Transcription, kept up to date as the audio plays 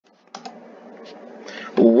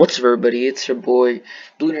What's up, everybody? It's your boy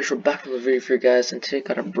Blue Nation back from the video for you guys, and today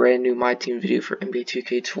got a brand new My Team video for NBA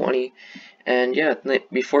 2K20. And yeah,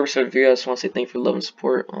 before we start the video, I just want to say thank you for love and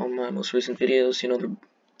support on my most recent videos. You know,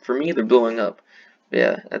 for me, they're blowing up. But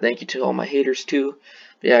yeah, and thank you to all my haters too.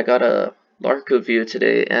 But yeah, I got a Lockercode video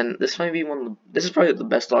today, and this might be this is probably the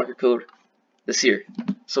best Lockercode this year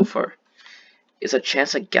so far. It's a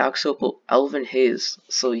chance at GALAXYOPAL ELVINHAYES,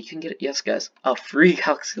 so you can get it. Yes, guys, a free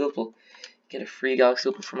GALAXYOPAL. Get a free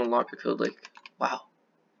Galaxy from a Lockercode, like, wow.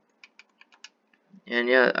 And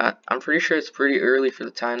yeah, I'm pretty sure it's pretty early for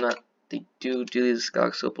the time that they do these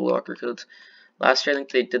Galaxy Lockercodes. Last year I think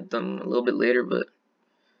they did them a little bit later, but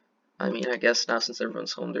I mean, I guess now since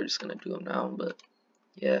everyone's home, they're just gonna do them now. But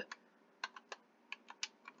yeah,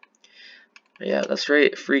 that's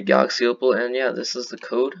right, free Galaxy Opal. And yeah, this is the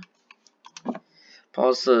code.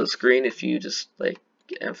 Pause the screen if you just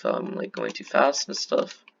if I'm like going too fast and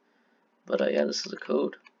stuff. But yeah, this is the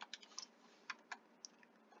code.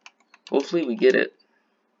 Hopefully we get it.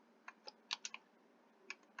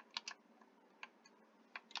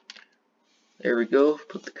 There we go.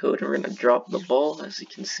 Put the code and we're gonna drop the ball, as you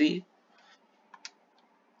can see.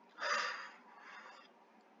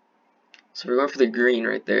 So we're going for the green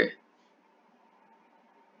right there.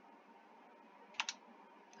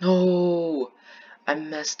 No! I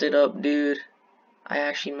messed it up, dude. I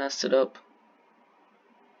actually messed it up.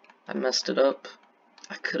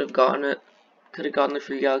 I could have gotten it. Could have gotten the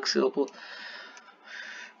free Galaxy Opal.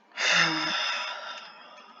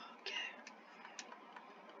 Okay.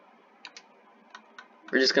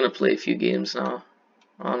 We're just gonna play a few games now.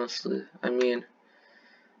 Honestly, I mean,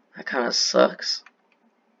 that kind of sucks.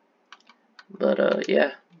 But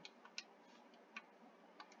yeah.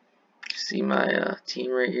 See my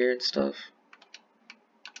team right here and stuff.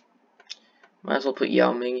 Might as well put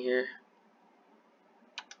Yao Ming here.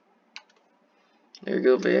 There we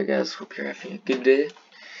go. But yeah, guys, hope you're having a good day.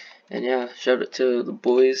 And yeah, shout out to the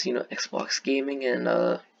boys, you know, Xbox Gaming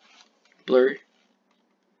and Blur.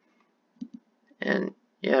 And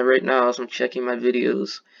yeah, right now as I'm checking my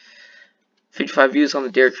videos, 55 views on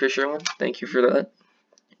the Derek Fisher one. Thank you for that.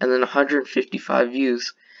 And then 155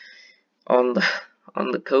 views on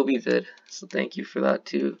the Kobe vid. So thank you for that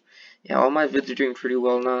too. Yeah, all my vids are doing pretty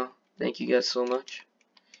well now. Thank you guys so much.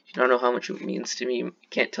 You don't know how much it means to me. You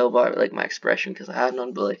can't tell by like my expression because I had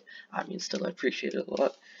none, but like, I mean, still I appreciate it a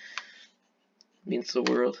lot. It means the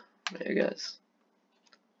world. But yeah, guys,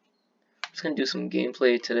 I'm just gonna do some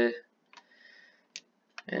gameplay today.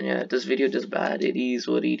 And yeah, this video does bad. It is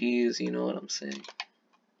what it is. You know what I'm saying?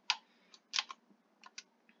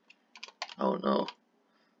 Oh no.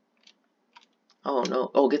 Oh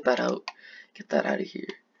no. Oh, get that out. Get that out of here.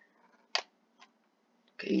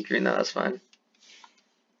 Okay, green. No, that's fine.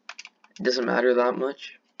 It doesn't matter that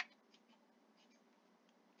much.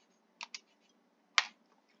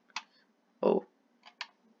 Oh.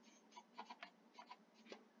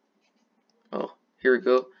 Oh, here we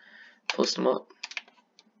go. Post them up.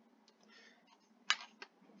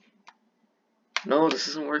 No, this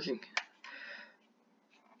isn't working.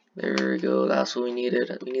 There we go. That's what we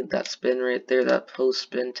needed. We need that spin right there, that post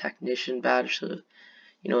spin technician badge to,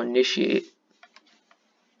 you know, initiate.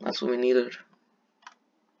 That's what we needed.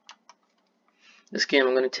 This game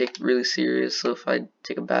I'm gonna take really serious, so if I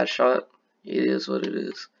take a bad shot, it is what it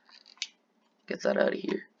is. Get that out of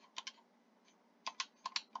here.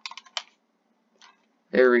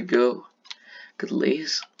 There we go. Good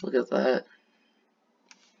lace. Look at that.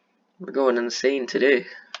 We're going insane today.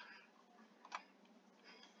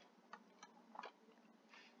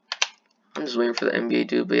 I'm just waiting for the NBA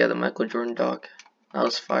dude, but yeah, the Michael Jordan doc. That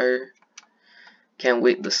was fire. Can't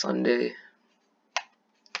wait this Sunday.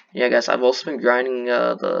 Yeah, guys, I've also been grinding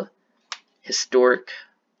the historic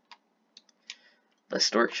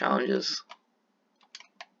challenges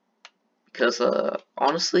because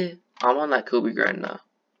honestly, I'm on that Kobe grind now.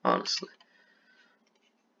 Honestly.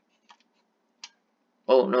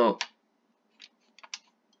 Oh no.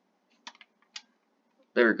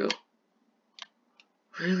 There we go.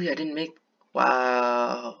 Really, I didn't make.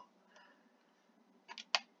 Wow.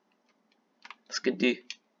 That's good D.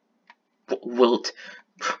 Wilt.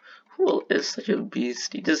 Wilt is such a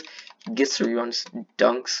beast. He just gets the rebounds,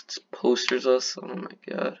 dunks, just posters us. Oh my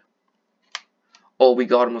god. Oh, we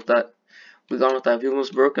got him with that. We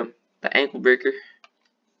almost broke him. The ankle breaker.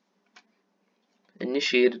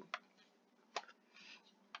 Initiated.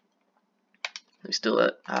 I'm still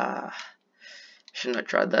at. Shouldn't have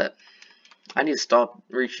tried that. I need to stop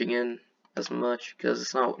reaching in as much because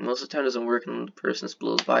it's not, most of the time it doesn't work when the person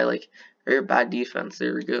blows by. Like, very bad defense.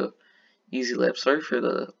 There we go. Easy layup. Sorry for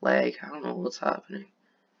the lag. I don't know what's happening.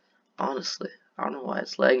 Honestly, I don't know why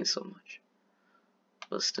it's lagging so much.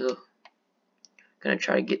 But still, gonna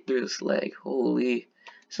try to get through this lag. Holy,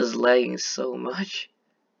 this is lagging so much.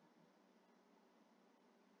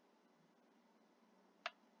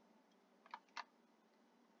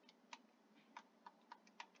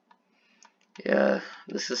 Yeah,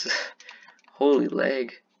 this is holy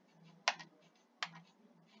lag.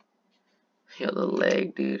 Yeah, the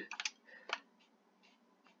lag, dude.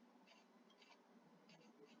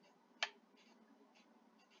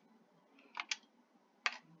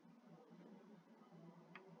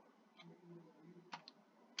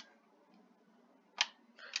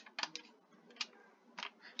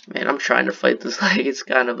 Man, I'm trying to fight this lag. It's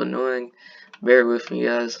kind of annoying. Bear with me,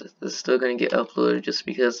 guys. This is still gonna get uploaded just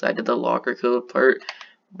because I did the locker code part.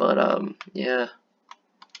 But yeah.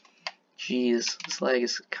 Jeez, this lag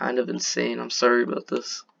is kind of insane. I'm sorry about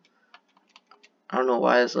this. I don't know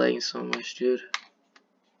why it's lagging so much, dude.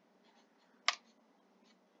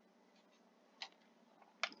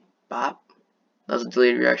 Bop. That was a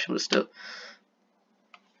delayed reaction, but still.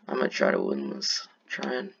 I'm gonna try to win this.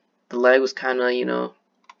 Trying. The lag was kind of, you know.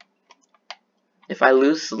 If I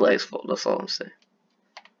lose, the lag's fault. That's all I'm saying.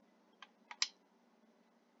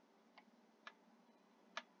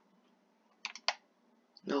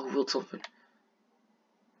 No, Wilt's open.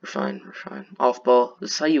 We're fine, we're fine. Off ball.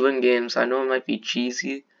 This is how you win games. I know it might be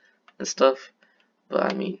cheesy and stuff,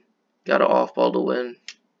 but I mean, got an off ball to win.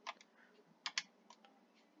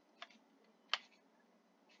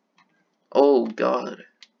 Oh god.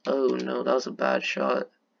 Oh no, that was a bad shot.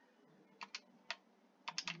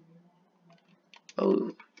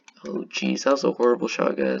 Oh jeez, that was a horrible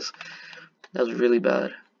shot, guys. That was really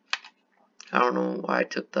bad. I don't know why I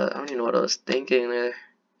took that. I don't even know what I was thinking there.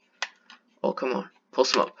 Oh, come on.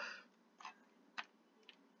 Post him up.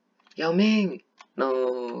 Yao Ming!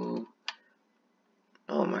 No.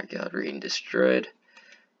 Oh my god, we're getting destroyed.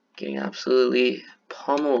 Getting absolutely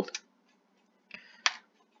pummeled.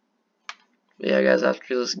 But yeah, guys,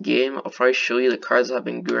 after this game, I'll probably show you the cards I've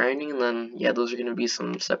been grinding, and then, yeah, those are going to be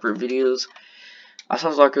some separate videos. I saw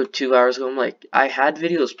Lockercode 2 hours ago. I'm like, I had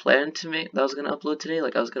videos planned to make that I was going to upload today.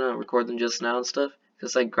 Like, I was going to record them just now and stuff.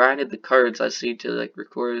 Because I grinded the cards, I just need to, like,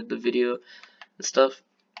 record the video and stuff.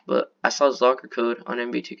 But I saw this Lockercode on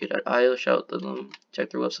nb2k.io. Shout out to them.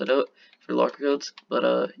 Check their website out for Lockercodes.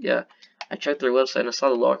 But, yeah, I checked their website and I saw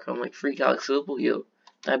the Lockercode. I'm like, free GALAXYOPAL, yo.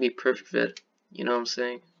 That'd be perfect fit. You know what I'm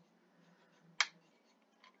saying?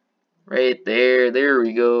 Right there. There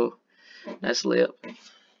we go. Nice layup.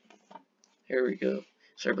 Here we go.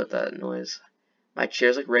 Sorry about that noise. My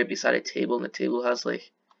chair's like right beside a table, and the table has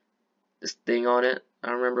like this thing on it. I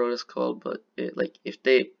don't remember what it's called, but it like if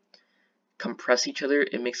they compress each other,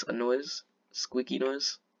 it makes a noise, squeaky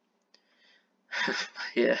noise.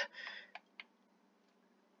 Yeah.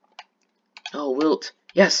 Oh, Wilt.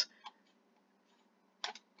 Yes.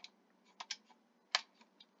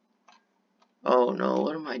 Oh no,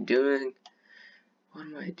 what am I doing? What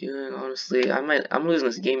am I doing? Honestly, I'm losing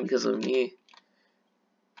this game because of me.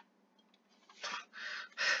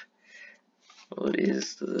 What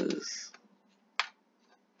is this?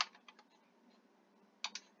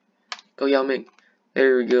 Go Yao Ming.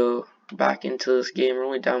 There we go. Back into this game. We're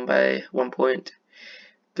only down by 1 point.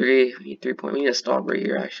 We need 3 points. We need to stop right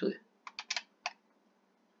here, actually.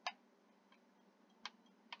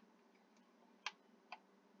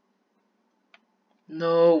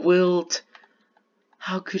 No, Wilt.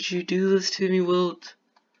 How could you do this to me, Wilt?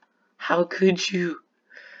 How could you?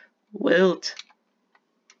 Wilt.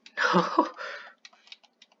 No.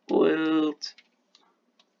 Wilt.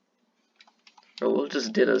 Bro, Wilt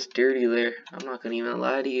just did us dirty there. I'm not gonna even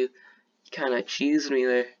lie to you. He kinda cheesed me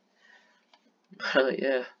there. But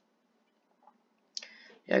yeah.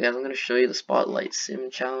 Yeah, guys, I'm gonna show you the Spotlight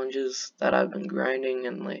Sim challenges that I've been grinding,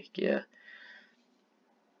 and like, yeah.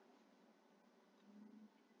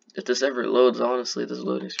 If this ever loads, honestly, this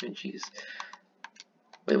loading screen, jeez.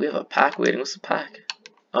 Wait, we have a pack waiting. What's the pack?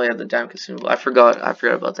 Oh yeah, the dime consumable. I forgot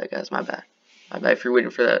about that, guys. My bad. My bad if you're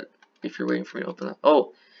waiting for that. If you're waiting for me to open that.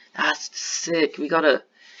 Oh, that's sick.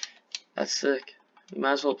 That's sick. We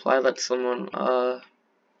might as well apply that to someone.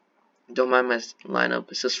 Don't mind my lineup.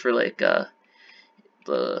 It's just for like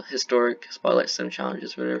the historic Spotlight Sim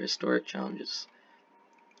challenges, whatever historic challenges.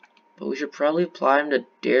 But we should probably apply him to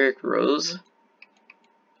Derrick Rose.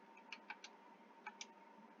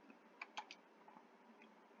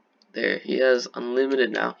 There, he has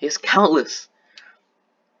unlimited now. He has countless.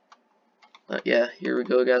 But yeah, here we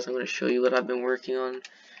go, guys. I'm going to show you what I've been working on.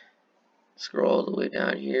 Scroll all the way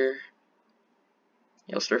down here.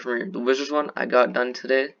 Yeah, I'll start from here. The Wizards one I got done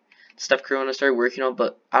today. Steph Curry one I started working on,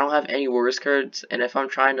 but I don't have any Warriors cards. And if I'm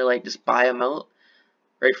trying to like just buy them out,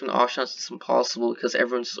 right from the auction house. It's impossible because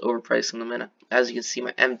everyone's just overpricing them. And as you can see,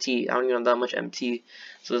 my MT, I don't even have that much MT,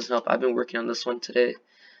 so it doesn't help. I've been working on this one today.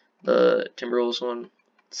 The Timberwolves one,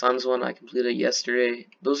 Suns one I completed yesterday.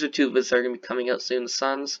 Those are two vids that are going to be coming out soon, the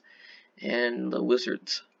Suns and the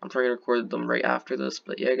Wizards. I'm trying to record them right after this,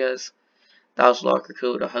 but yeah guys, that was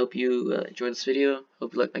Lockercode. I hope you enjoyed this video.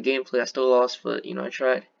 Hope you like my gameplay. I still lost, but you know, I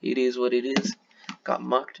tried. It is what it is. Got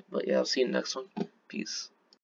mucked, but yeah, I'll see you in the next one. Peace.